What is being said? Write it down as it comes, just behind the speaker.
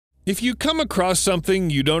If you come across something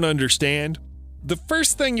you don't understand, the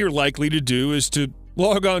first thing you're likely to do is to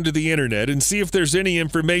log on to the internet and see if there's any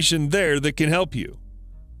information there that can help you.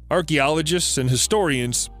 Archaeologists and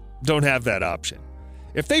historians don't have that option.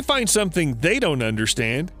 If they find something they don't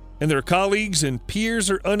understand, and their colleagues and peers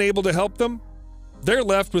are unable to help them, they're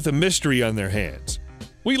left with a mystery on their hands.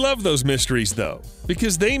 We love those mysteries, though,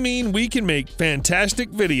 because they mean we can make fantastic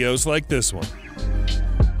videos like this one.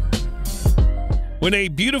 When a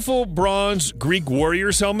beautiful bronze Greek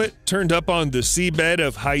warrior's helmet turned up on the seabed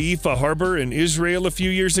of Haifa Harbor in Israel a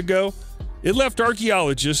few years ago, it left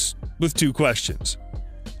archaeologists with two questions.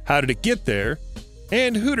 How did it get there,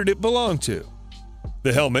 and who did it belong to?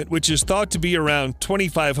 The helmet, which is thought to be around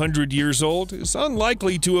 2,500 years old, is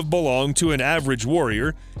unlikely to have belonged to an average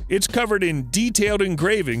warrior. It's covered in detailed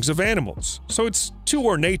engravings of animals, so it's too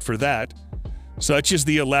ornate for that. Such is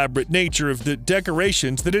the elaborate nature of the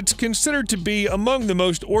decorations that it's considered to be among the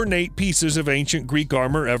most ornate pieces of ancient Greek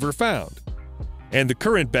armor ever found. And the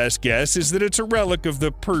current best guess is that it's a relic of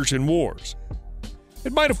the Persian Wars.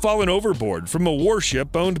 It might have fallen overboard from a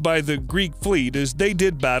warship owned by the Greek fleet as they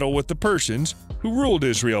did battle with the Persians, who ruled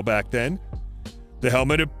Israel back then. The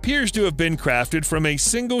helmet appears to have been crafted from a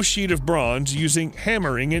single sheet of bronze using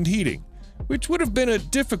hammering and heating, which would have been a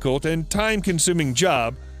difficult and time-consuming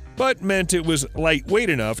job, but meant it was lightweight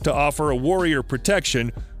enough to offer a warrior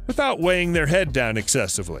protection without weighing their head down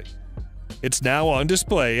excessively. It's now on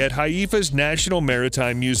display at Haifa's National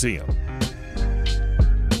Maritime Museum.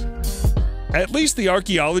 At least the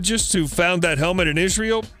archaeologists who found that helmet in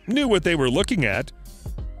Israel knew what they were looking at.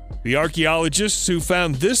 The archaeologists who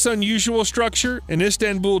found this unusual structure in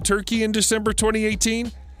Istanbul, Turkey in December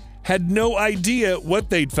 2018 had no idea what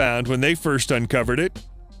they'd found when they first uncovered it,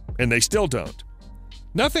 and they still don't.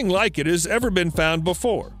 Nothing like it has ever been found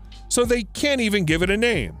before, so they can't even give it a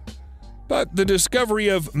name. But the discovery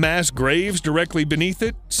of mass graves directly beneath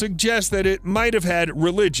it suggests that it might have had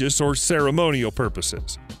religious or ceremonial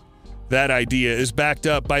purposes. That idea is backed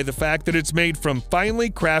up by the fact that it's made from finely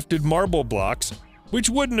crafted marble blocks, which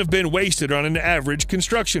wouldn't have been wasted on an average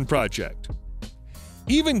construction project.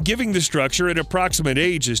 Even giving the structure an approximate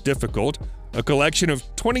age is difficult. A collection of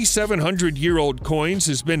 2,700-year-old coins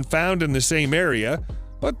has been found in the same area,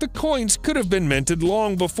 but the coins could have been minted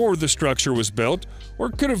long before the structure was built,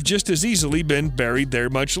 or could have just as easily been buried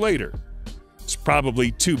there much later. It's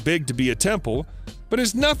probably too big to be a temple, but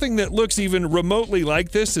as nothing that looks even remotely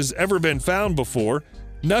like this has ever been found before,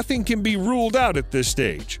 nothing can be ruled out at this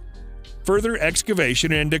stage. Further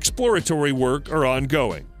excavation and exploratory work are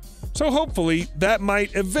ongoing, so hopefully that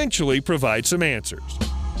might eventually provide some answers.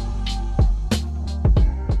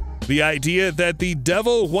 The idea that the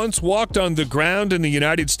devil once walked on the ground in the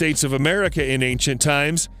United States of America in ancient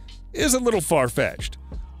times is a little far-fetched,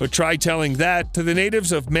 but try telling that to the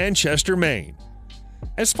natives of Manchester, Maine.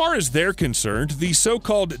 As far as they're concerned, the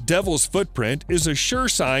so-called devil's footprint is a sure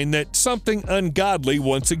sign that something ungodly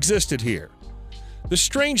once existed here. The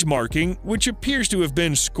strange marking, which appears to have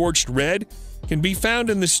been scorched red, can be found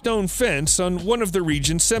in the stone fence on one of the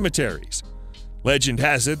region's cemeteries. Legend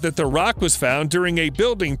has it that the rock was found during a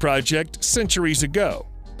building project centuries ago,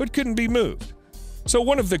 but couldn't be moved. So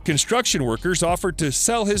one of the construction workers offered to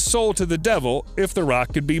sell his soul to the devil if the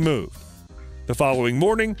rock could be moved. The following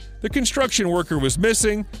morning, the construction worker was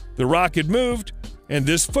missing, the rock had moved, and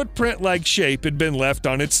this footprint-like shape had been left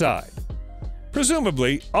on its side.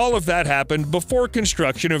 Presumably, all of that happened before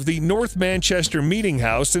construction of the North Manchester Meeting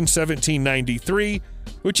House in 1793,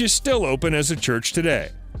 which is still open as a church today.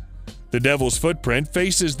 The devil's footprint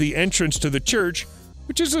faces the entrance to the church,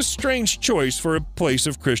 which is a strange choice for a place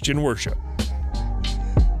of Christian worship.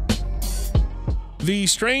 The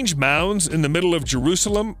strange mounds in the middle of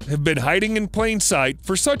Jerusalem have been hiding in plain sight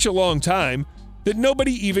for such a long time that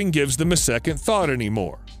nobody even gives them a second thought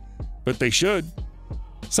anymore. But they should.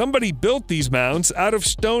 Somebody built these mounds out of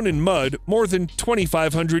stone and mud more than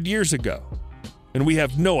 2,500 years ago, and we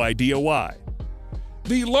have no idea why.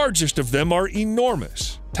 The largest of them are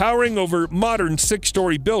enormous, towering over modern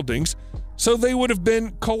 6-story buildings, so they would have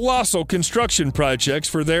been colossal construction projects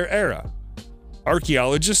for their era.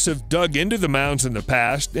 Archaeologists have dug into the mounds in the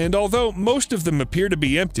past, and although most of them appear to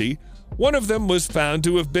be empty, one of them was found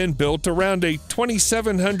to have been built around a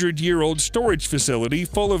 2,700-year-old storage facility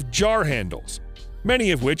full of jar handles, many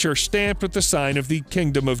of which are stamped with the sign of the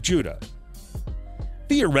Kingdom of Judah.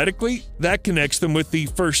 Theoretically, that connects them with the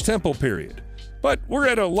First Temple period, but we're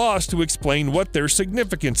at a loss to explain what their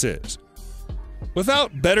significance is.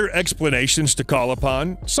 Without better explanations to call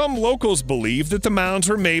upon, some locals believe that the mounds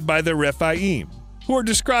were made by the Rephaim, who are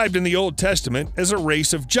described in the Old Testament as a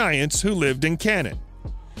race of giants who lived in Canaan.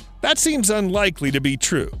 That seems unlikely to be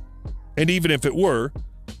true. And even if it were,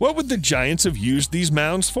 what would the giants have used these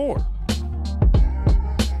mounds for?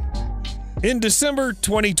 In December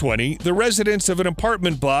 2020, the residents of an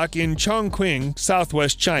apartment block in Chongqing,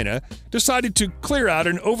 southwest China, decided to clear out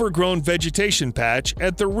an overgrown vegetation patch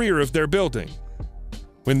at the rear of their building.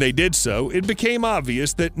 When they did so, it became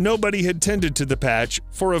obvious that nobody had tended to the patch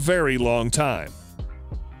for a very long time.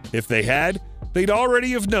 If they had, they'd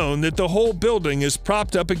already have known that the whole building is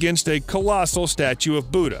propped up against a colossal statue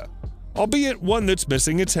of Buddha, albeit one that's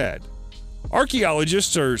missing its head.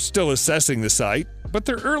 Archaeologists are still assessing the site, but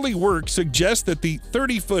their early work suggests that the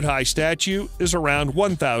 30-foot-high statue is around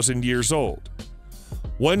 1,000 years old.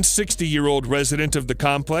 One 60-year-old resident of the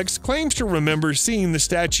complex claims to remember seeing the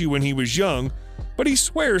statue when he was young, but he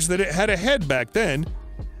swears that it had a head back then,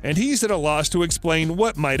 and he's at a loss to explain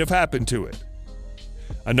what might have happened to it.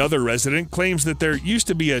 Another resident claims that there used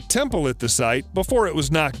to be a temple at the site before it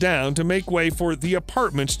was knocked down to make way for the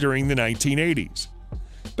apartments during the 1980s.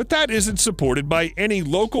 But that isn't supported by any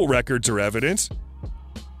local records or evidence.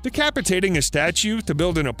 Decapitating a statue to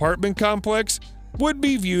build an apartment complex would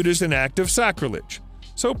be viewed as an act of sacrilege,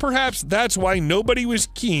 so perhaps that's why nobody was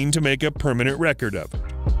keen to make a permanent record of it.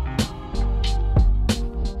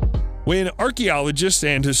 When archaeologists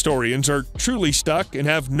and historians are truly stuck and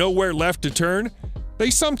have nowhere left to turn, they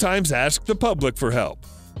sometimes ask the public for help.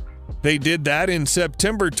 They did that in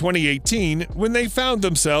September 2018 when they found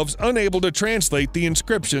themselves unable to translate the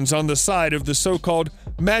inscriptions on the side of the so-called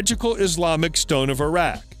magical Islamic Stone of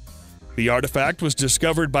Iraq. The artifact was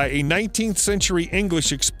discovered by a 19th century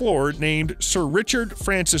English explorer named Sir Richard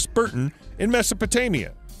Francis Burton in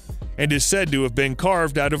Mesopotamia, and is said to have been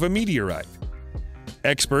carved out of a meteorite.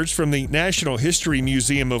 Experts from the National History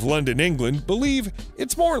Museum of London, England, believe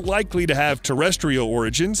it's more likely to have terrestrial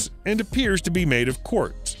origins and appears to be made of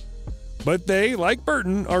quartz. But they, like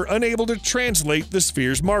Burton, are unable to translate the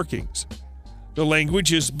sphere's markings. The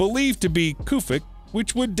language is believed to be Kufic,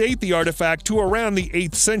 which would date the artifact to around the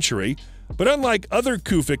 8th century, but unlike other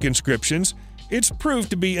Kufic inscriptions, it's proved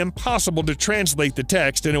to be impossible to translate the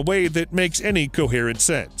text in a way that makes any coherent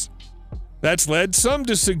sense. That's led some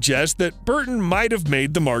to suggest that Burton might have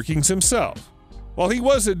made the markings himself. While he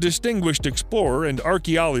was a distinguished explorer and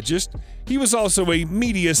archaeologist, he was also a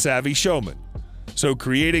media-savvy showman, so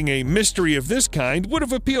creating a mystery of this kind would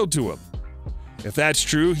have appealed to him. If that's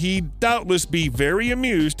true, he'd doubtless be very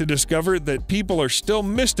amused to discover that people are still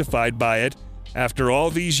mystified by it after all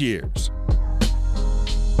these years.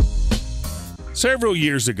 Several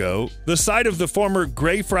years ago, the site of the former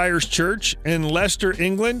Greyfriars Church in Leicester,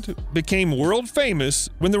 England, became world famous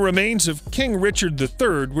when the remains of King Richard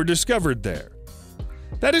III were discovered there.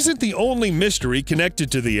 That isn't the only mystery connected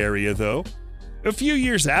to the area, though. A few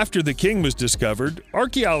years after the king was discovered,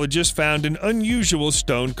 archaeologists found an unusual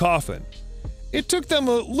stone coffin. It took them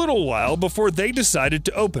a little while before they decided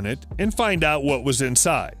to open it and find out what was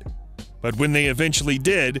inside. But when they eventually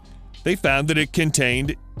did, they found that it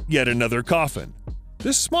contained yet another coffin.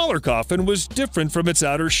 This smaller coffin was different from its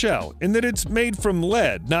outer shell in that it's made from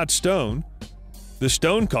lead, not stone. The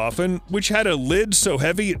stone coffin, which had a lid so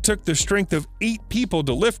heavy it took the strength of 8 people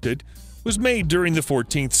to lift it, was made during the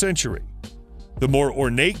 14th century. The more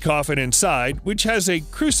ornate coffin inside, which has a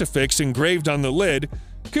crucifix engraved on the lid,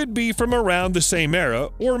 could be from around the same era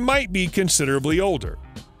or might be considerably older.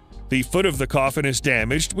 The foot of the coffin is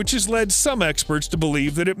damaged, which has led some experts to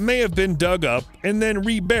believe that it may have been dug up and then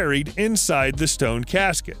reburied inside the stone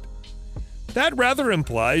casket. That rather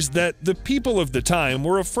implies that the people of the time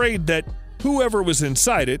were afraid that whoever was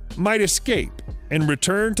inside it might escape and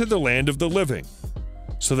return to the land of the living.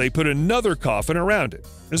 So they put another coffin around it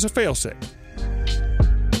as a failsafe.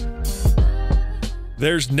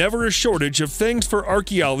 There's never a shortage of things for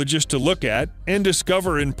archaeologists to look at and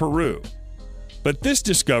discover in Peru. But this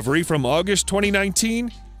discovery from August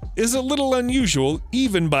 2019 is a little unusual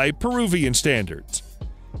even by Peruvian standards.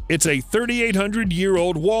 It's a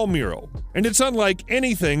 3,800-year-old wall mural, and it's unlike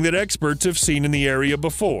anything that experts have seen in the area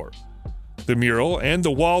before. The mural and the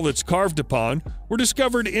wall it's carved upon were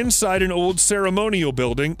discovered inside an old ceremonial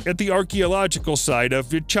building at the archaeological site of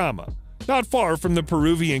Vichama, not far from the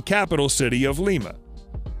Peruvian capital city of Lima.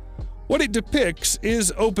 What it depicts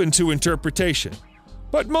is open to interpretation,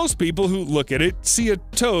 but most people who look at it see a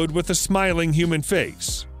toad with a smiling human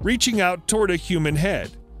face, reaching out toward a human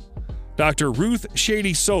head. Dr. Ruth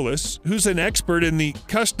Shady Solis, who's an expert in the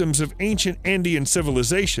customs of ancient Andean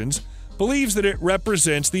civilizations, believes that it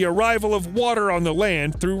represents the arrival of water on the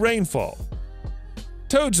land through rainfall.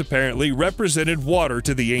 Toads apparently represented water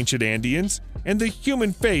to the ancient Andeans, and the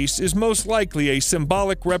human face is most likely a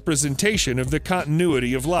symbolic representation of the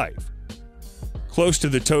continuity of life. Close to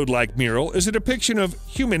the toad-like mural is a depiction of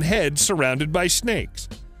human heads surrounded by snakes,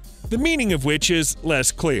 the meaning of which is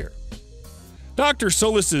less clear. Dr.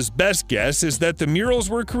 Solis's best guess is that the murals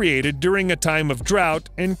were created during a time of drought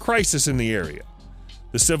and crisis in the area.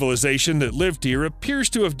 The civilization that lived here appears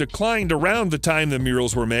to have declined around the time the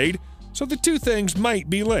murals were made, so the two things might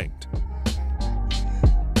be linked.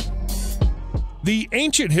 The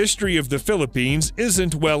ancient history of the Philippines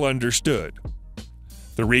isn't well understood.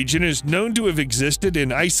 The region is known to have existed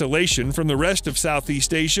in isolation from the rest of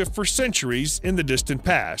Southeast Asia for centuries in the distant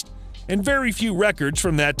past, and very few records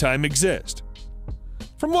from that time exist.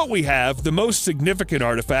 From what we have, the most significant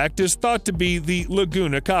artifact is thought to be the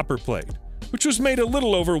Laguna copper plate, which was made a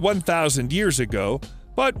little over 1,000 years ago,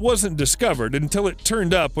 but wasn't discovered until it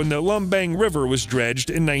turned up when the Lumbang River was dredged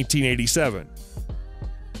in 1987.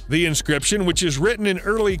 The inscription, which is written in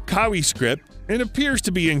early Kawi script and appears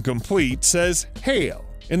to be incomplete, says "Hail."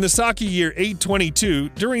 In the Saki year 822,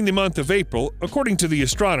 during the month of April, according to the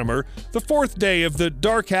astronomer, the fourth day of the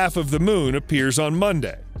dark half of the moon appears on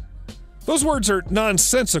Monday. Those words are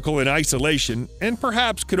nonsensical in isolation and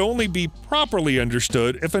perhaps could only be properly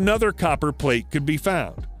understood if another copper plate could be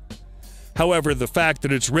found. However, the fact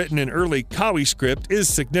that it's written in early Kawi script is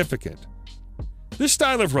significant. This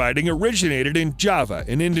style of writing originated in Java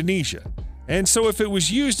in Indonesia, and so if it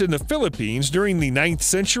was used in the Philippines during the 9th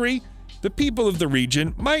century, the people of the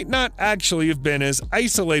region might not actually have been as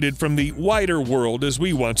isolated from the wider world as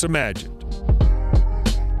we once imagined.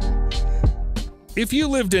 If you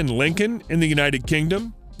lived in Lincoln in the United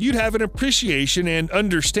Kingdom, you'd have an appreciation and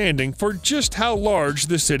understanding for just how large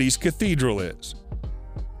the city's cathedral is.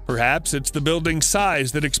 Perhaps it's the building's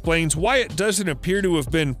size that explains why it doesn't appear to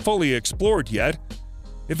have been fully explored yet.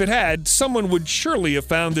 If it had, someone would surely have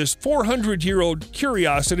found this 400-year-old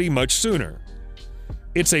curiosity much sooner.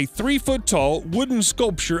 It's a 3-foot-tall wooden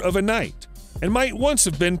sculpture of a knight, and might once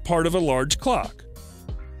have been part of a large clock.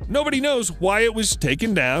 Nobody knows why it was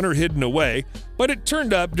taken down or hidden away, but it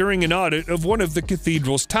turned up during an audit of one of the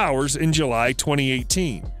cathedral's towers in July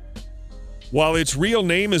 2018. While its real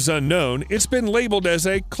name is unknown, it's been labeled as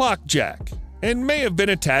a clock jack, and may have been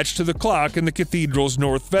attached to the clock in the cathedral's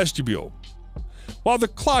north vestibule. While the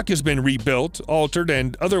clock has been rebuilt, altered,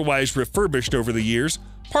 and otherwise refurbished over the years,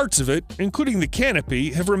 parts of it, including the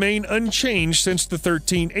canopy, have remained unchanged since the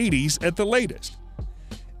 1380s at the latest.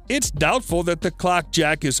 It's doubtful that the clock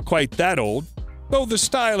jack is quite that old, though the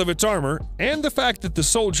style of its armor and the fact that the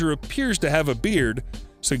soldier appears to have a beard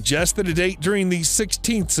suggests that a date during the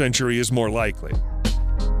 16th century is more likely.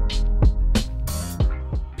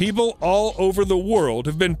 People all over the world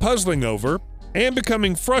have been puzzling over and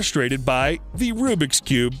becoming frustrated by the Rubik's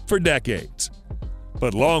Cube for decades.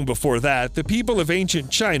 But long before that, the people of ancient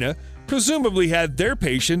China presumably had their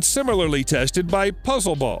patience similarly tested by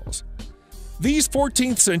puzzle balls. These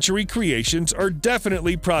 14th century creations are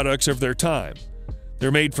definitely products of their time.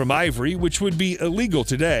 They're made from ivory, which would be illegal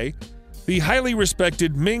today. The highly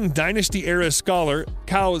respected Ming Dynasty-era scholar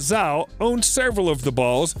Cao Zhao owned several of the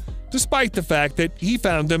balls, despite the fact that he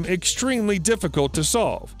found them extremely difficult to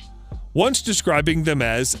solve, once describing them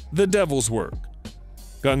as the devil's work.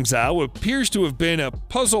 Guangzhou appears to have been a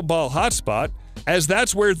puzzle ball hotspot, as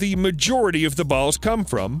that's where the majority of the balls come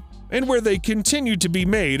from, and where they continued to be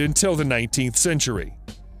made until the 19th century.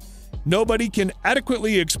 Nobody can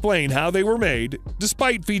adequately explain how they were made.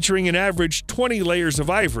 Despite featuring an average 20 layers of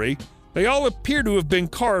ivory, they all appear to have been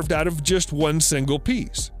carved out of just one single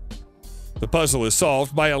piece. The puzzle is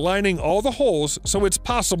solved by aligning all the holes so it's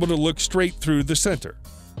possible to look straight through the center.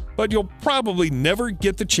 But you'll probably never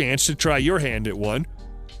get the chance to try your hand at one.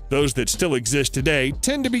 Those that still exist today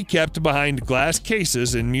tend to be kept behind glass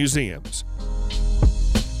cases in museums.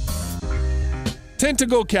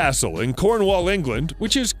 Tintagel Castle in Cornwall, England,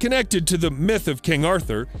 which is connected to the myth of King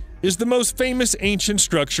Arthur, is the most famous ancient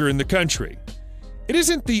structure in the country. It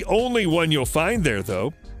isn't the only one you'll find there,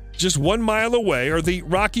 though. Just 1 mile away are the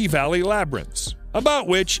Rocky Valley Labyrinths, about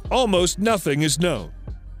which almost nothing is known.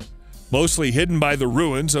 Mostly hidden by the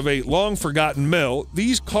ruins of a long-forgotten mill,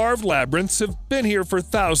 these carved labyrinths have been here for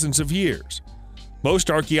thousands of years.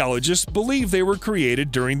 Most archaeologists believe they were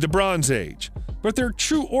created during the Bronze Age, but their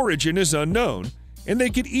true origin is unknown, and they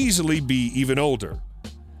could easily be even older.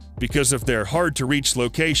 Because of their hard-to-reach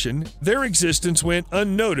location, their existence went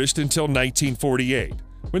unnoticed until 1948,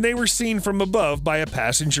 when they were seen from above by a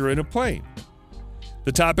passenger in a plane.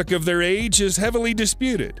 The topic of their age is heavily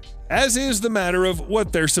disputed, as is the matter of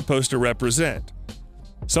what they're supposed to represent.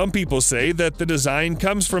 Some people say that the design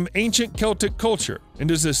comes from ancient Celtic culture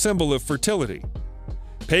and is a symbol of fertility.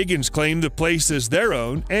 Pagans claim the place as their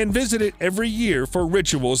own and visit it every year for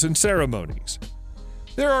rituals and ceremonies.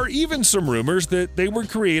 There are even some rumors that they were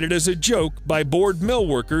created as a joke by bored mill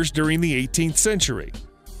workers during the 18th century.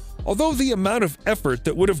 Although the amount of effort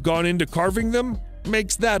that would have gone into carving them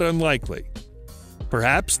makes that unlikely.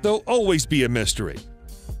 Perhaps they'll always be a mystery.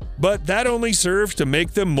 But that only serves to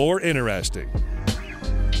make them more interesting.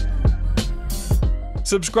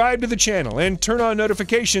 Subscribe to the channel and turn on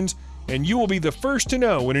notifications, and you will be the first to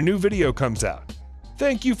know when a new video comes out.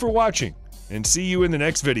 Thank you for watching, and see you in the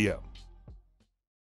next video.